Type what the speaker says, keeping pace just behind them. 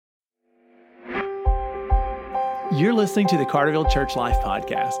You're listening to the Carterville Church Life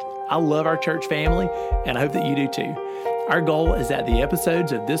Podcast. I love our church family, and I hope that you do too. Our goal is that the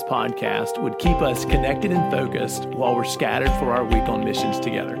episodes of this podcast would keep us connected and focused while we're scattered for our week on missions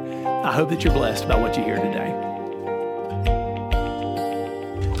together. I hope that you're blessed by what you hear today.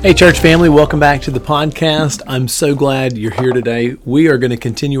 Hey, church family, welcome back to the podcast. I'm so glad you're here today. We are going to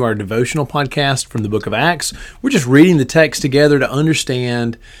continue our devotional podcast from the book of Acts. We're just reading the text together to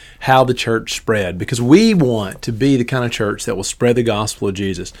understand how the church spread, because we want to be the kind of church that will spread the gospel of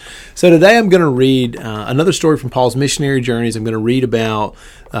Jesus. So today I'm going to read another story from Paul's missionary journeys. I'm going to read about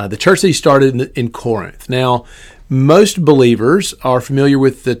the church that he started in Corinth. Now, most believers are familiar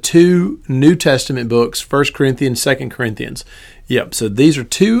with the two New Testament books, 1 Corinthians, 2 Corinthians. Yep, so these are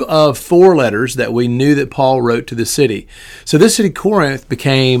two of four letters that we knew that Paul wrote to the city. So this city, Corinth,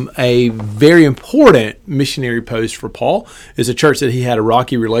 became a very important missionary post for Paul. It's a church that he had a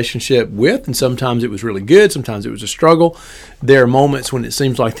rocky relationship with, and sometimes it was really good, sometimes it was a struggle. There are moments when it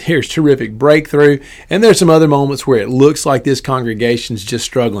seems like there's terrific breakthrough, and there's some other moments where it looks like this congregation's just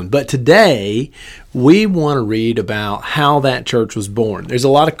struggling. But today, we want to read about how that church was born. There's a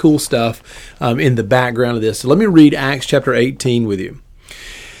lot of cool stuff in the background of this. So let me read Acts chapter 18 with you.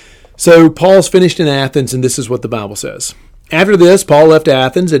 So Paul's finished in Athens, and this is what the Bible says. After this, Paul left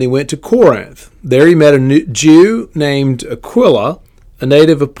Athens, and he went to Corinth. There he met a Jew named Aquila, a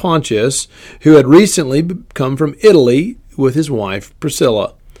native of Pontus, who had recently come from Italy with his wife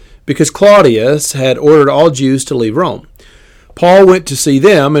Priscilla, because Claudius had ordered all Jews to leave Rome. Paul went to see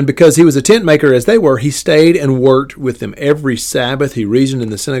them, and because he was a tent maker as they were, he stayed and worked with them every Sabbath. He reasoned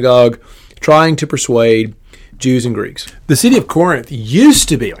in the synagogue, trying to persuade Jews and Greeks. The city of Corinth used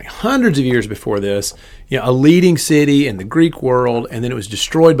to be, like hundreds of years before this, a leading city in the Greek world, and then it was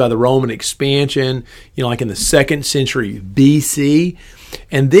destroyed by the Roman expansion, like in the 2nd century BC.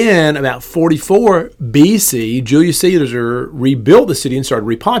 And then about 44 BC, Julius Caesar rebuilt the city and started to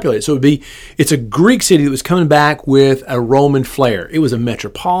repopulate it. So it's a Greek city that was coming back with a Roman flair. It was a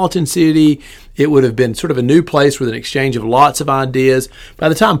metropolitan city. It would have been sort of a new place with an exchange of lots of ideas. By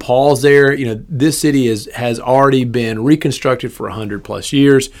the time Paul's there, this city has already been reconstructed for 100 plus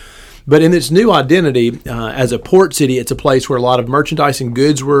years. But in its new identity, as a port city, it's a place where a lot of merchandise and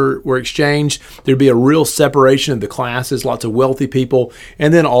goods were exchanged. There'd be a real separation of the classes, lots of wealthy people,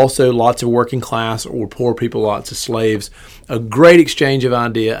 and then also lots of working class or poor people, lots of slaves. A great exchange of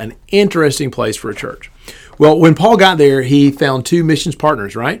idea, an interesting place for a church. Well, when Paul got there, he found two missions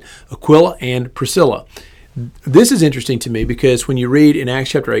partners, right? Aquila and Priscilla. This is interesting to me because when you read in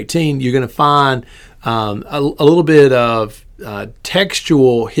Acts chapter 18, you're going to find a little bit of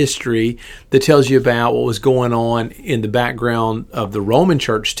textual history that tells you about what was going on in the background of the Roman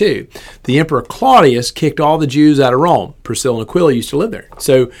church too. The Emperor Claudius kicked all the Jews out of Rome. Priscilla and Aquila used to live there.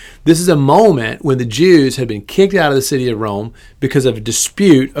 So this is a moment when the Jews had been kicked out of the city of Rome because of a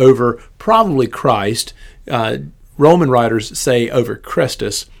dispute over probably Christ. Roman writers say over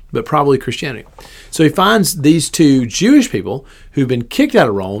Christus, but probably Christianity. So he finds these two Jewish people who've been kicked out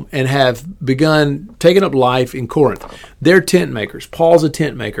of Rome and have begun taking up life in Corinth. They're tent makers. Paul's a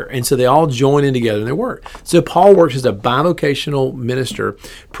tent maker. And so they all join in together in their work. So Paul works as a bivocational minister,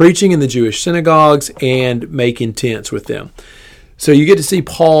 preaching in the Jewish synagogues and making tents with them. So you get to see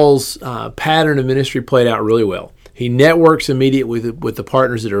Paul's pattern of ministry played out really well. He networks immediately with the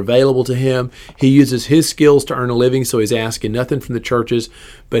partners that are available to him. He uses his skills to earn a living, so he's asking nothing from the churches,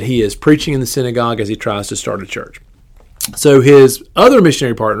 but he is preaching in the synagogue as he tries to start a church. So his other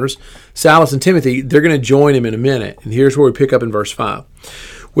missionary partners, Silas and Timothy, they're going to join him in a minute. And here's where we pick up in verse 5.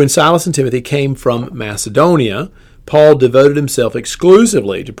 When Silas and Timothy came from Macedonia, Paul devoted himself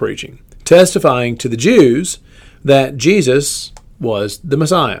exclusively to preaching, testifying to the Jews that Jesus was the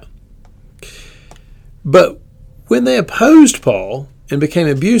Messiah. But when they opposed Paul and became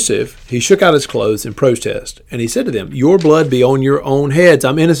abusive, he shook out his clothes in protest. And he said to them, "Your blood be on your own heads.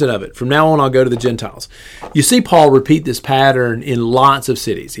 I'm innocent of it. From now on, I'll go to the Gentiles." You see Paul repeat this pattern in lots of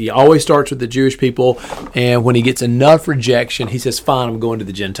cities. He always starts with the Jewish people, and when he gets enough rejection, he says, "Fine, I'm going to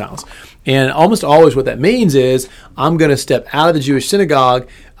the Gentiles." And almost always what that means is, I'm going to step out of the Jewish synagogue.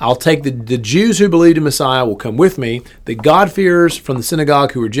 I'll take the Jews who believed in Messiah will come with me. The God-fearers from the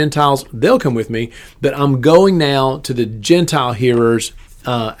synagogue who are Gentiles, they'll come with me. But I'm going now to the Gentile hearers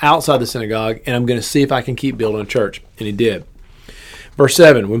outside the synagogue, and I'm going to see if I can keep building a church. And he did. Verse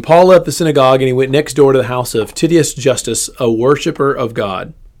 7, when Paul left the synagogue and he went next door to the house of Titius Justus, a worshiper of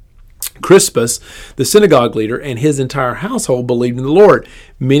God, Crispus, the synagogue leader, and his entire household believed in the Lord.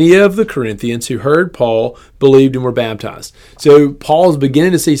 Many of the Corinthians who heard Paul believed and were baptized. So Paul's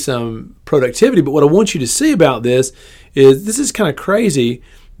beginning to see some productivity, but what I want you to see about this is kind of crazy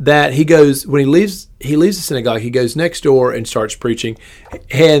that when he leaves the synagogue, he goes next door and starts preaching.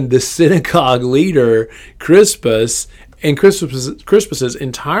 And the synagogue leader, Crispus, and Crispus's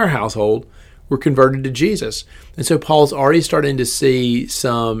entire household were converted to Jesus. And so Paul's already starting to see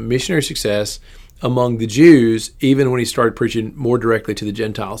some missionary success among the Jews, even when he started preaching more directly to the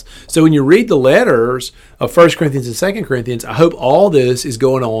Gentiles. So when you read the letters of 1 Corinthians and 2 Corinthians, I hope all this is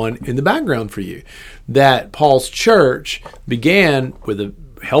going on in the background for you. That Paul's church began with a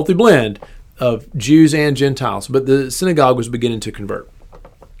healthy blend of Jews and Gentiles, but the synagogue was beginning to convert.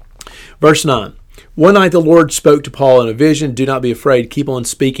 Verse 9. One night the Lord spoke to Paul in a vision. Do not be afraid. Keep on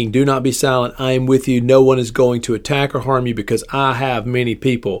speaking. Do not be silent. I am with you. No one is going to attack or harm you because I have many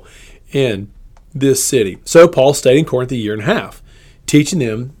people in this city. So Paul stayed in Corinth a year and a half, teaching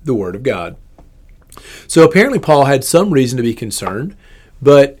them the word of God. So apparently Paul had some reason to be concerned,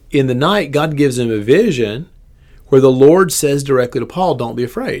 but in the night God gives him a vision where the Lord says directly to Paul, don't be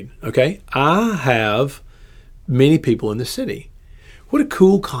afraid. Okay? I have many people in the city. What a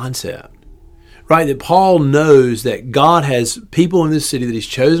cool concept. Right? That Paul knows that God has people in this city that he's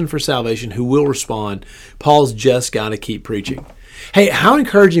chosen for salvation who will respond. Paul's just got to keep preaching. Hey, how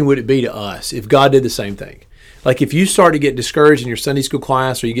encouraging would it be to us if God did the same thing? Like if you start to get discouraged in your Sunday school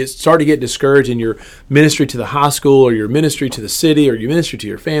class, or you start to get discouraged in your ministry to the high school, or your ministry to the city, or your ministry to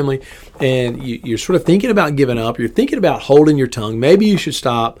your family, and you're sort of thinking about giving up, you're thinking about holding your tongue, maybe you should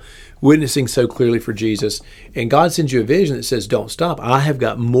stop witnessing so clearly for Jesus, and God sends you a vision that says, don't stop. I have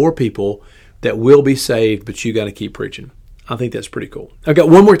got more people that will be saved, but you got to keep preaching. I think that's pretty cool. I've got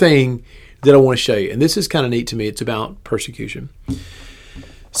one more thing that I want to show you, and this is kind of neat to me. It's about persecution.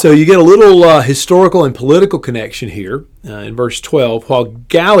 So you get a little historical and political connection here in verse 12. While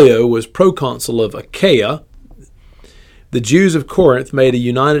Gallio was proconsul of Achaia, the Jews of Corinth made a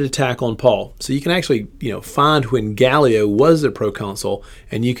united attack on Paul. So you can actually, find when Gallio was the proconsul,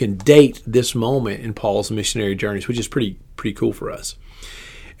 and you can date this moment in Paul's missionary journeys, which is pretty cool for us.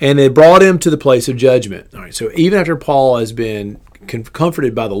 And it brought him to the place of judgment. All right, so even after Paul has been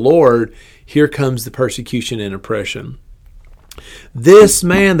comforted by the Lord, here comes the persecution and oppression. This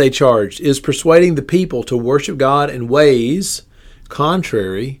man, they charged, is persuading the people to worship God in ways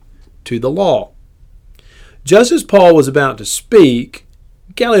contrary to the law. Just as Paul was about to speak,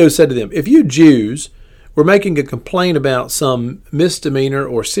 Gallio said to them, if you Jews were making a complaint about some misdemeanor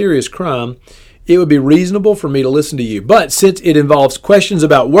or serious crime, it would be reasonable for me to listen to you. But since it involves questions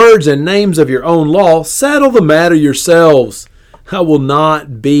about words and names of your own law, settle the matter yourselves. I will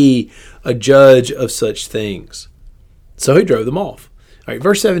not be a judge of such things. So he drove them off. All right,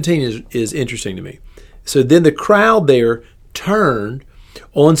 verse 17 is interesting to me. So then the crowd there turned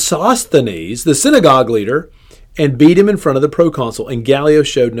on Sosthenes, the synagogue leader, and beat him in front of the proconsul, and Gallio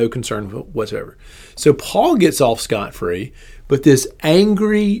showed no concern whatsoever. So Paul gets off scot-free, but this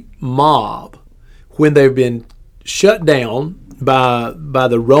angry mob, when they've been shut down by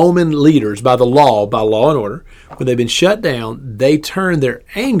the Roman leaders, by law and order, when they've been shut down, they turn their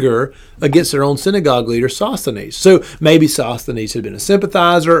anger against their own synagogue leader, Sosthenes. So maybe Sosthenes had been a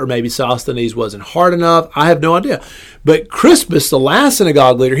sympathizer, or maybe Sosthenes wasn't hard enough. I have no idea. But Crispus, the last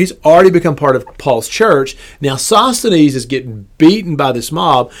synagogue leader, he's already become part of Paul's church. Now Sosthenes is getting beaten by this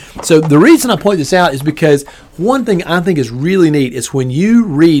mob. So the reason I point this out is because one thing I think is really neat is when you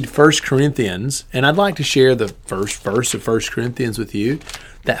read 1 Corinthians, and I'd like to share the first verse of 1 Corinthians with you,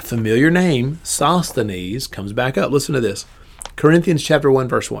 that familiar name, Sosthenes, comes back up. Listen to this. Corinthians chapter 1,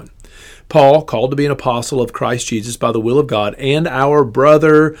 verse 1. Paul, called to be an apostle of Christ Jesus by the will of God, and our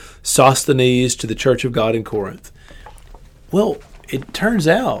brother Sosthenes to the church of God in Corinth. Well, it turns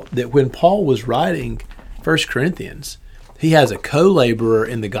out that when Paul was writing 1 Corinthians, he has a co-laborer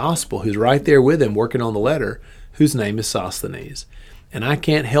in the gospel who's right there with him working on the letter, whose name is Sosthenes. And I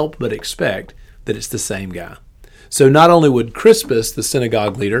can't help but expect that it's the same guy. So not only would Crispus, the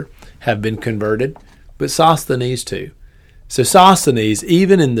synagogue leader, have been converted, but Sosthenes too. So Sosthenes,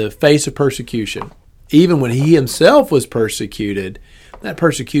 even in the face of persecution, even when he himself was persecuted, that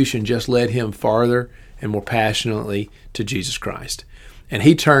persecution just led him farther and more passionately to Jesus Christ. And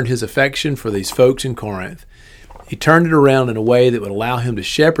he turned his affection for these folks in Corinth, he turned it around in a way that would allow him to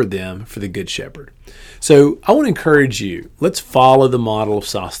shepherd them for the Good Shepherd. So I want to encourage you, let's follow the model of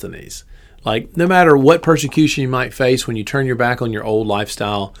Sosthenes. Like, no matter what persecution you might face when you turn your back on your old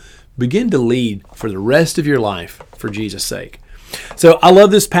lifestyle, begin to lead for the rest of your life for Jesus' sake. So I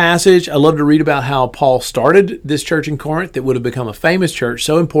love this passage. I love to read about how Paul started this church in Corinth that would have become a famous church,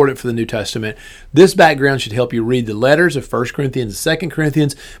 so important for the New Testament. This background should help you read the letters of 1 Corinthians and 2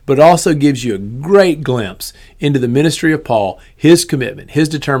 Corinthians, but also gives you a great glimpse into the ministry of Paul, his commitment, his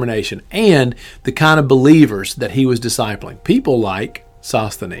determination, and the kind of believers that he was discipling. People like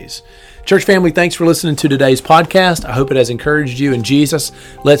Sosthenes. Church family, thanks for listening to today's podcast. I hope it has encouraged you in Jesus.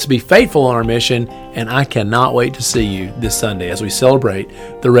 Let's be faithful on our mission, and I cannot wait to see you this Sunday as we celebrate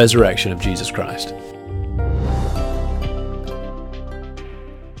the resurrection of Jesus Christ.